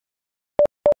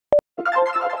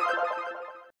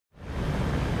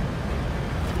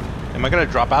Am I gonna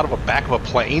drop out of the back of a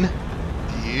plane?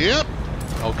 Yep.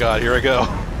 Oh god, here I go.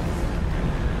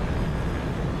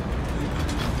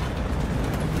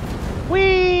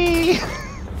 Whee!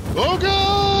 Oh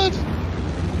god!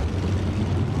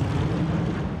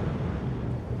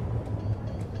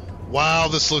 Wow,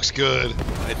 this looks good.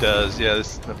 It does, yeah,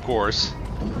 this, of course.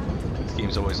 These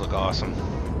games always look awesome.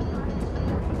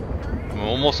 I'm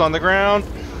almost on the ground.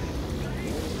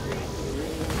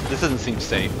 This doesn't seem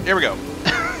safe. Here we go.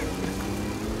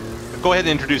 Go ahead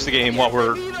and introduce the game while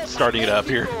we're starting it up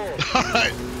here.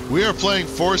 Alright, we are playing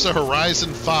Forza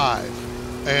Horizon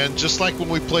 5. And just like when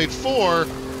we played 4,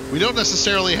 we don't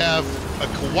necessarily have a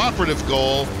cooperative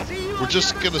goal. We're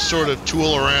just going to sort of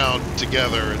tool around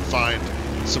together and find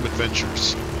some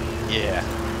adventures. Yeah.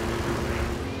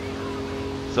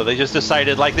 So they just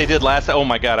decided, like they did last. Oh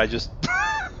my god! I just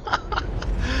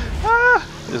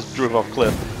just drove off a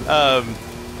cliff.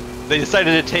 They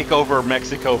decided to take over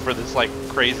Mexico for this like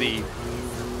crazy,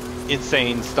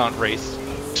 insane stunt race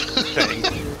thing.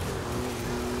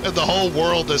 And the whole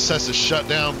world just has to shut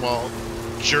down while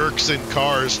jerks in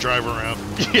cars drive around.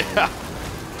 Yeah.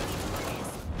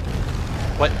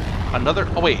 What? Another?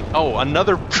 Oh wait. Oh,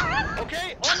 another.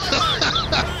 Okay.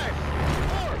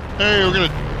 Hey,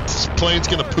 this plane's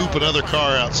gonna poop another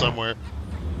car out somewhere.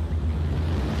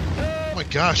 Oh my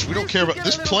gosh, we don't care about,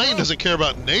 this plane doesn't care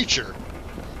about nature.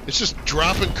 It's just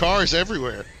dropping cars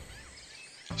everywhere.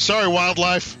 Sorry,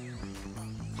 wildlife.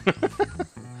 You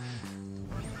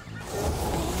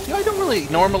know, I don't really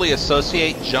normally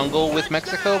associate jungle with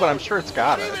Mexico, but I'm sure it's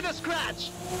got it.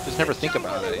 Just never think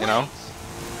about it, you know?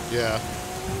 Yeah.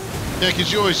 Yeah,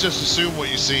 because you always just assume what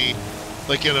you see,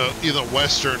 like in a either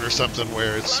western or something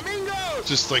where it's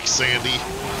just like sandy.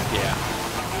 Yeah.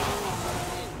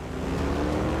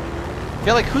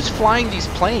 Yeah, like who's flying these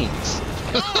planes?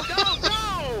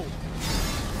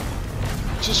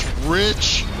 Just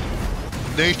rich,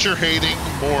 nature-hating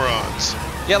morons.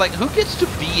 Yeah, like who gets to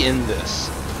be in this?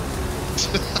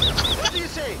 What do you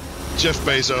say? Jeff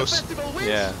Bezos.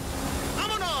 Yeah.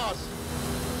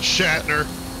 Shatner.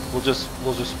 We'll just,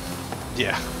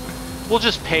 yeah. We'll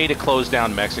just pay to close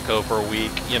down Mexico for a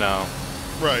week, you know.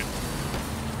 Right.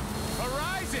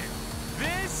 Horizon,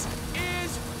 this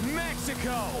is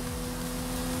Mexico.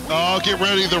 Oh, get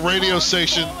ready, the radio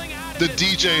station. The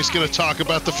DJ is going to talk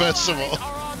about the festival.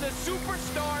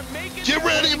 Get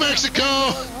ready, Mexico!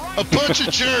 A bunch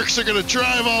of jerks are going to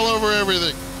drive all over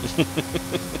everything.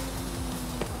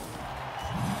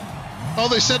 Oh,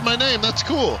 they said my name. That's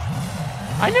cool.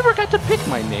 I never got to pick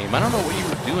my name. I don't know what you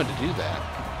were doing to do that.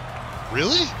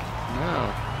 Really?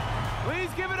 No. Please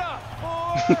give it up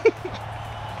for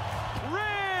Rick.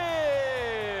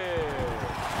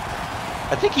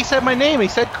 I think he said my name. He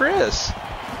said Chris.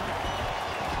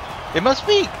 It must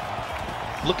be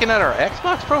looking at our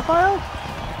Xbox profile.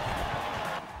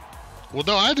 Well,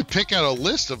 no, I had to pick out a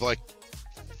list of like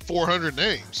 400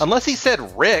 names. Unless he said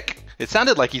Rick. It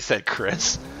sounded like he said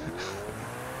Chris.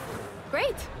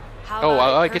 Great. How Oh,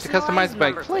 about I get to customize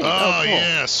my number plate. Oh, Oh, cool.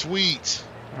 yeah, sweet.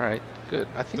 All right, good.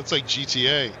 I think That's like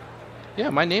GTA. yeah,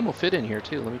 my name will fit in here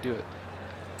too. Let me do it.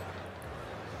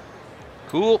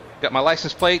 Cool. Got my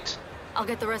license plate. I'll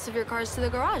get the rest of your cars to the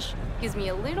garage. Gives me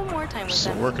a little more time with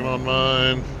Still them. working on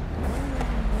mine.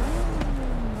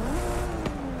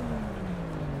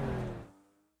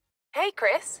 Hey,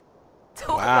 Chris.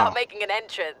 Talk Wow. about making an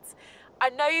entrance. I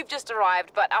know you've just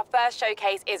arrived, but our first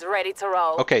showcase is ready to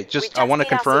roll. Okay, We I want to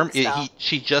need our confirm. superstar.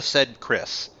 She just said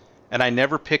Chris, and I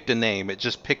never picked a name. It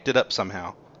just picked it up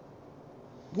somehow.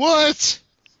 What?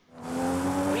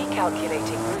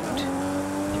 Recalculating route.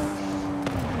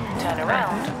 Turn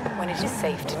around when it is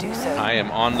safe to do so. I am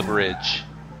on the bridge.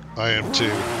 I am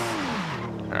too.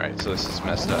 All right, so this is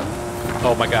messed up.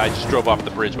 Oh my god, I just drove off the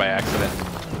bridge by accident.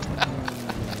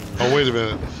 Oh, wait a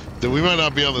minute. Then we might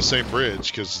not be on the same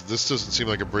bridge, because this doesn't seem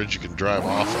like a bridge you can drive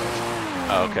off of.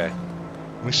 Oh, okay.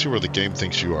 Let me see where the game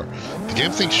thinks you are. The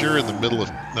game thinks you're in the middle of...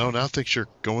 No, now it thinks you're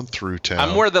going through town.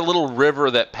 I'm where the little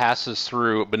river that passes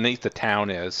through beneath the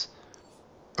town is.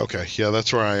 Okay, yeah,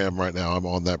 that's where I am right now. I'm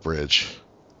on that bridge.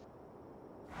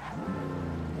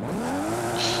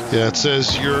 Yeah, it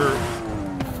says your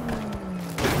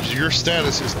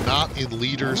status is not in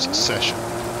leader's session.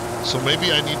 So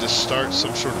maybe I need to start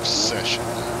some sort of session.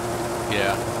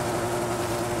 Yeah.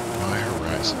 My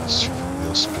Horizons,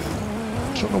 real spin.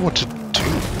 I don't know what to do.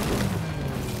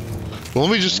 Well,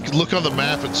 let me just look on the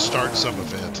map and start some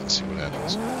event and see what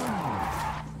happens.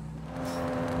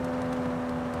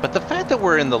 But the fact that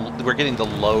we're getting the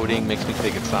loading makes me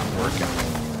think it's not working.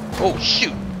 Oh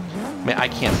shoot! Man, I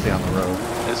can't stay on the road.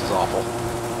 This is awful.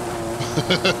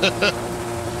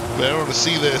 But I don't want to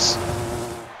see this.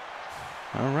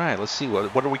 All right, let's see.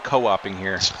 What are we co-oping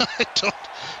here? I don't.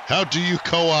 How do you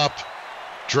co-op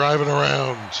driving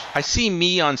around? I see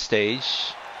me on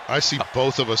stage. I see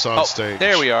both of us on stage.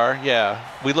 There we are. Yeah,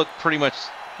 we look pretty much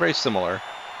very similar,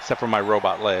 except for my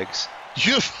robot legs.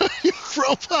 You have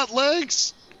robot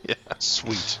legs? Yeah.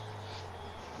 Sweet.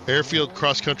 Airfield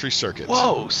cross-country circuit.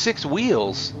 Whoa, 6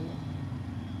 wheels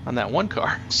on that one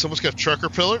car. Someone's got trucker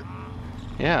pillar?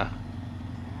 Yeah.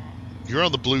 You're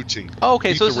on the blue team. Oh,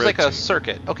 okay, Beat so this the is red like a team.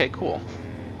 circuit. Okay, cool.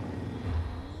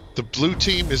 The blue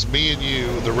team is me and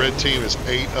you. The red team is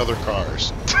 8 other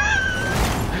cars.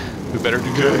 We better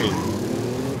do good.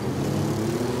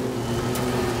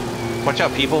 Watch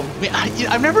out, people. I mean,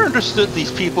 I've never understood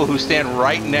these people who stand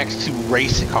right next to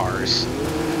race cars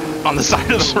on the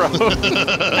side of the road.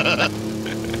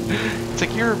 It's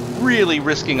like you're really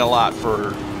risking a lot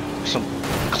for some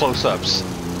close-ups.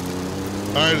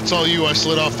 All right, it's all you. I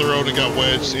slid off the road and got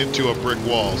wedged into a brick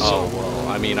wall. So. Oh, well,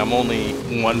 I mean, I'm only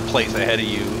 1 place ahead of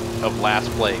you of last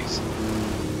place.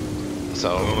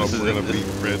 So I don't know if we're going to beat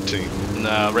red team.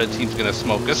 No, red team's going to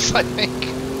smoke us, I think.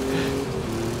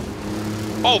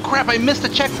 Oh, crap, I missed a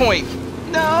checkpoint.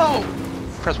 No!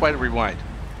 Press Y to rewind.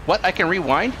 What? I can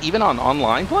rewind even on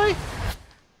online play?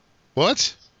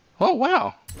 What? Oh,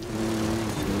 wow.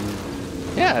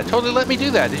 Yeah, it totally let me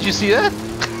do that. Did you see that?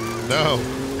 No.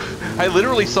 I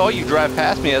literally saw you drive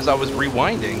past me as I was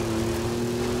rewinding.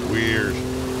 Weird.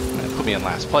 It put me in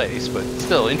last place, but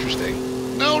still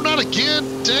interesting. No, not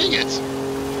again. Dang it.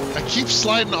 I keep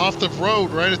sliding off the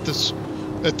road right at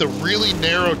the really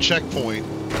narrow checkpoint.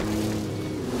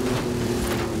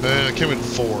 And I came in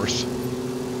 4th.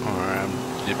 Alright,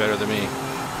 you did better than me.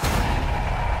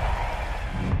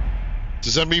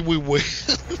 Does that mean we win?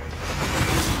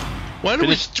 Why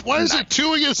is it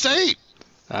 2 against 8?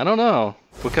 I don't know.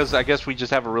 Because I guess we just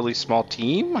have a really small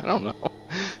team? I don't know.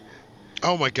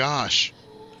 Oh my gosh.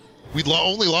 We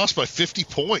only lost by 50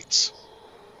 points.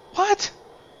 What?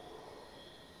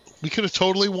 We could have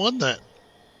totally won that.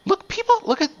 Look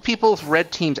at people's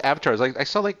red team's avatars. Like I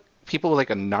saw like people with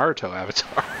like a Naruto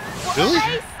avatar. Really?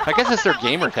 I guess it's their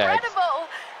gamer tag. Incredible!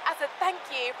 As a thank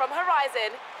you from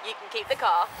Horizon, you can keep the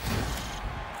car.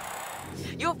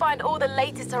 You'll find all the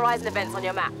latest Horizon events on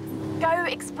your map. Go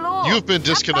explore. You have been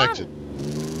disconnected.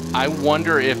 I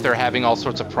wonder if they're having all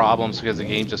sorts of problems because the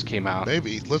game just came out.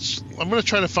 Maybe. I'm going to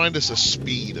try to find us a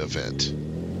speed event.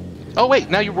 Oh wait,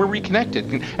 now we're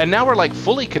reconnected. And now we're like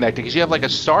fully connected because you have like a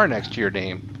star next to your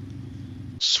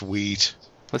name. Sweet.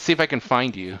 Let's see if I can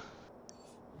find you.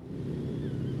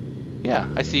 Yeah,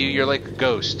 I see you. You're like a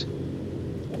ghost.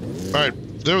 All right.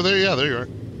 There you are.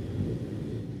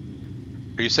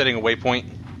 Are you setting a waypoint?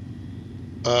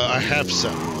 I have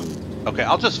set one. Okay,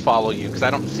 I'll just follow you because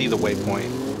I don't see the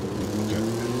waypoint. Okay.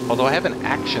 Although I have an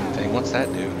action thing. What's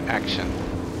that do? Action.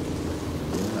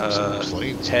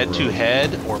 Head to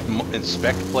head or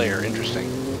inspect player. Interesting.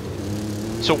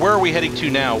 So where are we heading to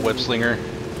now, Webslinger?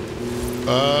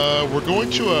 We're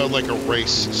going to like a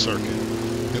race circuit.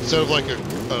 Instead of like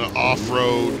an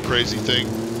off-road crazy thing,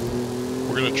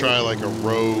 we're gonna try like a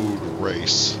road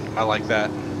race. I like that.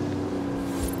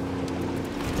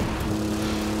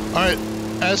 All right.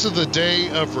 As of the day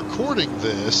of recording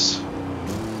this,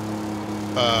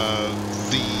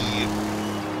 the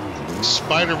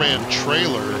Spider-Man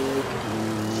trailer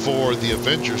for the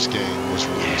Avengers game was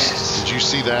released. Yes. Did you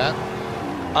see that?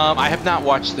 I have not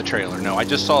watched the trailer. No, I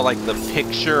just saw like the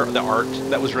picture, the art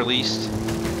that was released.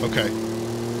 Okay.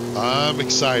 I'm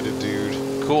excited,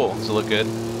 dude. Cool. Does it look good?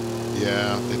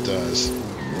 Yeah, it does.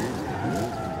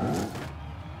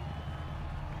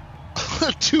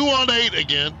 2 on 8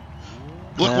 again.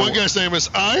 Look, one guy's name is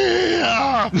We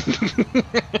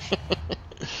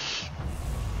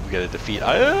gotta defeat.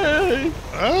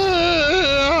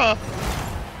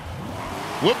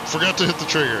 Whoop! Forgot to hit the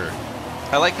trigger.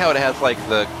 I like how it has like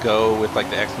the go with like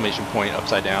the exclamation point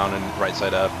upside down and right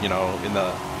side up. You know, in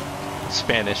the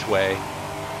Spanish way.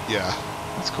 Yeah.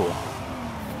 That's cool.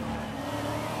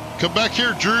 Come back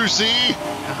here, Drew Z.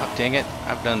 Oh, dang it!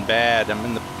 I've done bad. I'm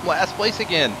in the last place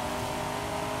again.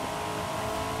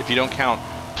 If you don't count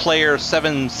player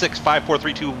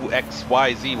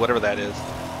 7654322XYZ, whatever that is.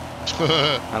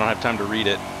 I don't have time to read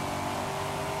it.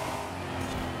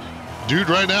 Dude,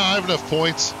 right now I have enough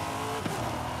points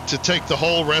to take the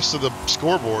whole rest of the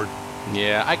scoreboard.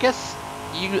 Yeah, I guess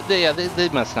they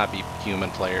must not be human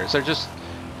players. They're just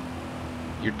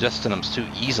you're dusting them too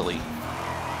easily.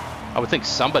 I would think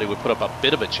somebody would put up a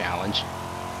bit of a challenge.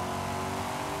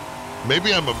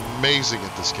 Maybe I'm amazing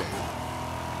at this game.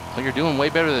 Well, you're doing way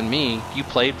better than me. Do you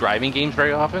play driving games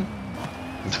very often?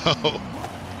 No.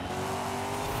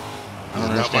 I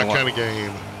don't Not my understand why. kind of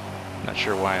game. Not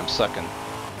sure why I'm sucking.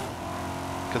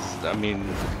 Because, I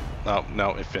mean... Oh,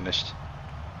 no, it finished.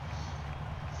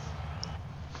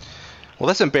 Well,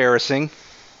 that's embarrassing.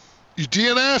 You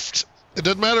DNF'd. It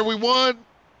doesn't matter. We won.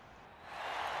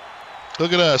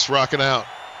 Look at us rocking out.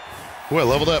 Oh, I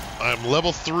leveled up. I'm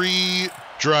level 3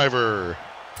 driver.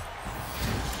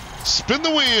 Spin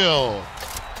the wheel.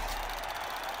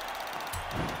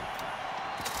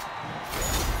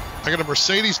 I got a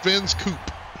Mercedes-Benz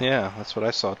coupe. Yeah, that's what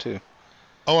I saw, too.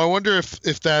 Oh, I wonder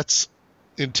if that's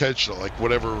intentional. Like,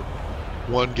 whatever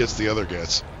one gets, the other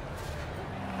gets.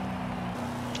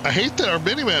 I hate that our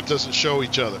minimap doesn't show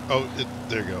each other. Oh,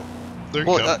 there you go. There you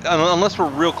Well, go. unless we're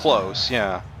real close,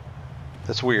 yeah.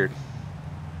 That's weird.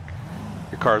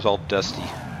 Your car's all dusty.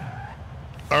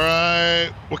 All right,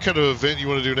 what kind of event you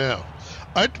want to do now?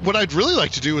 What I'd really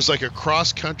like to do is like a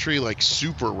cross-country, like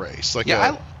super race, like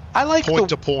I like point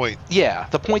to point. Yeah,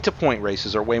 the point-to-point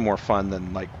races are way more fun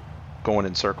than like going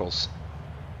in circles.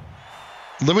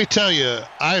 Let me tell you,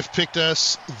 I've picked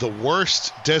us the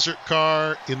worst desert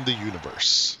car in the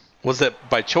universe. Was that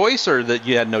by choice or that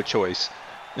you had no choice?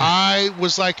 I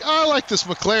was like, oh, I like this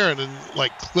McLaren, and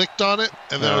like clicked on it,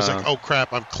 and then I was like, oh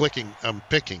crap, I'm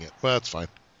picking it. Well, that's fine.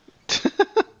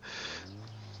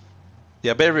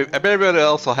 Yeah, I bet everybody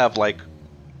else will have like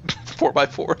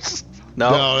 4x4s.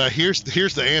 No, here's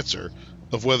the answer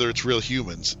of whether it's real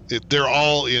humans. They're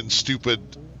all in stupid,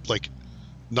 like,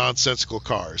 nonsensical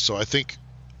cars. So I think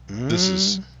this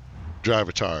is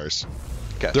Drivatars.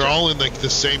 Gotcha. They're all in like the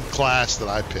same class that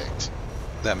I picked.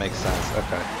 That makes sense.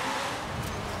 Okay.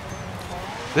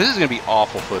 This is gonna be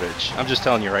awful footage. I'm just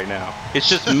telling you right now. It's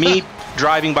just me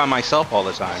driving by myself all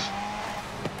the time.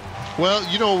 Well,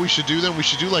 you know what we should do then? We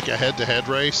should do like a head-to-head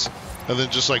race, and then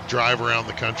just like drive around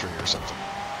the country or something.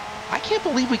 I can't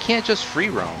believe we can't just free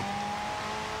roam.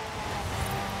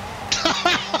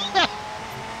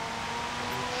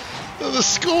 The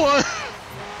score!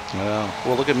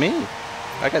 Well, look at me.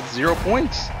 I got 0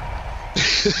 points.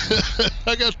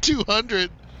 I got 200.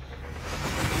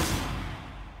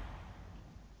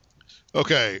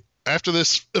 Okay, after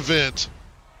this event,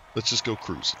 let's just go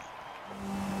cruising.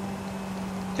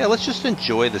 Yeah, let's just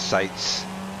enjoy the sights.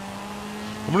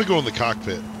 I'm gonna go in the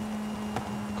cockpit.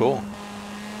 Cool.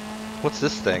 What's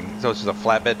this thing? So it's just a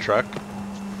flatbed truck?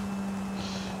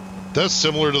 That's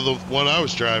similar to the one I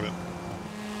was driving.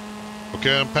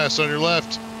 Okay, I'm passing on your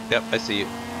left. Yep, I see you.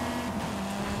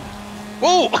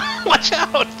 Whoa! Watch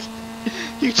out!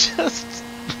 You just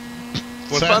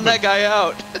What spun happened? that guy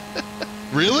out.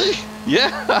 Really?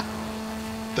 Yeah.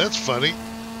 That's funny.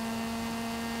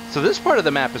 So this part of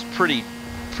the map is pretty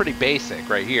basic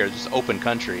right here. Just open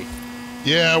country.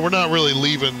 Yeah, we're not really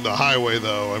leaving the highway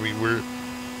though. I mean,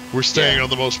 we're staying on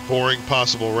the most boring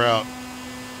possible route.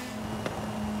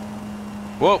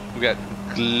 Whoa, we got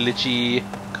glitchy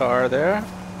car there.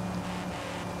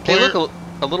 Hey, Player- look,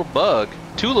 a little bug.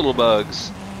 2 little bugs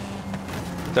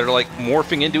that are like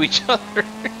morphing into each other.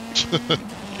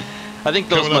 I think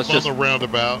those Coming must up just on the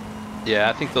roundabout. Yeah,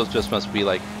 I think those just must be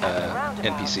like Roundabout.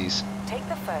 NPCs. Take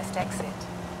the first exit.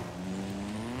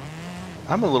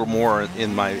 I'm a little more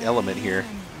in my element here.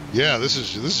 Yeah, this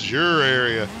is your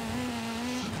area.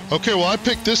 Okay, well I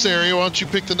picked this area. Why don't you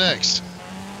pick the next?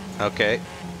 Okay.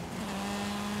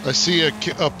 I see a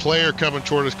player coming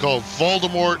toward us called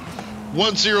Voldemort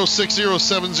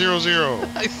 1060700.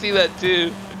 I see that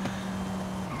too.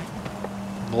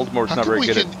 Voldemort's How not come very we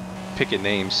good can- at picking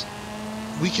names.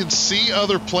 We can see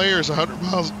other players 100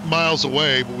 miles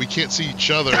away, but we can't see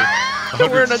each other We're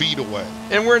 100 in a- feet away.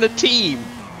 And we're in a team.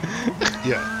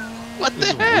 Yeah. What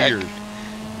This the is heck? weird.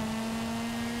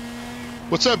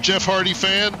 What's up, Jeff Hardy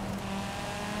fan?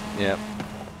 Yeah.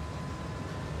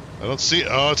 I don't see it.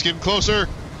 Oh, it's getting closer.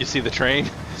 You see the train?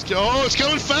 It's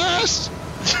coming fast.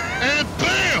 And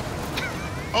bam!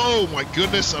 Oh my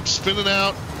goodness, I'm spinning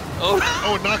out. Oh,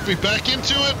 Oh, it knocked me back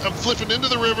into it. I'm flipping into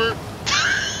the river.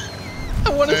 I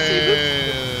want to see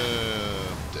this.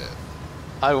 And dead.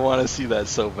 I want to see that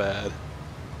so bad.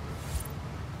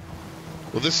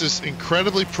 Well, this is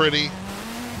incredibly pretty.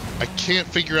 I can't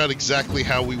figure out exactly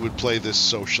how we would play this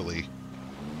socially,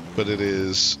 but it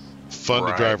is fun to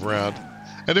Right. drive around.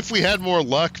 And if we had more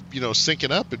luck,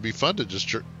 syncing up, it'd be fun to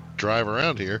just drive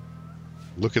around here.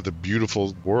 Look at the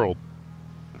beautiful world.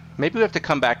 Maybe we have to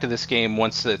come back to this game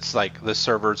once it's like the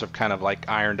servers have kind of like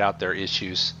ironed out their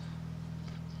issues.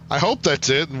 I hope that's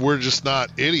it, and we're just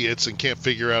not idiots and can't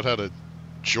figure out how to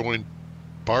join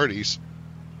parties.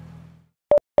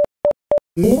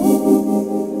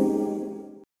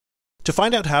 To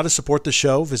find out how to support the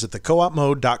show, visit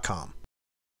thecoopmode.com.